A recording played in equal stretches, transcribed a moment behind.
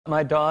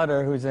My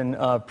daughter, who's in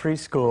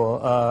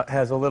preschool,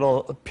 has a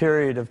little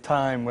period of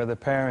time where the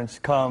parents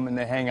come and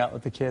they hang out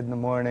with the kid in the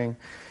morning.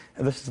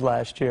 This is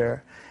last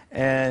year.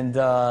 And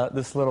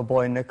this little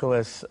boy,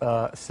 Nicholas,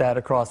 sat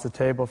across the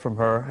table from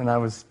her, and I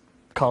was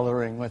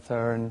coloring with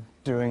her and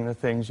doing the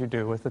things you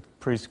do with a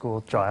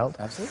preschool child.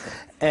 Absolutely.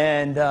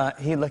 And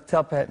he looked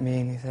up at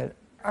me and he said,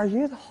 "Are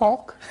you the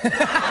Hulk?"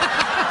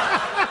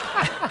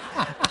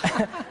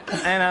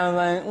 And I was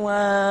like,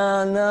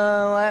 "Well,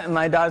 no." And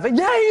my daughter's like,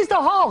 "Yeah, he's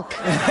the Hulk."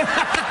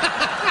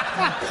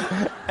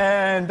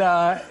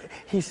 And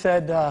he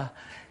said,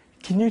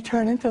 "Can you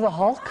turn into the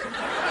Hulk?"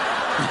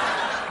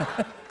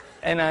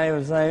 And I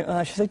was like,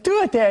 she's like,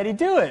 "Do it, Daddy,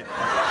 do it."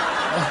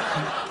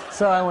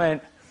 So I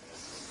went,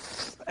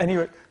 and he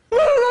went,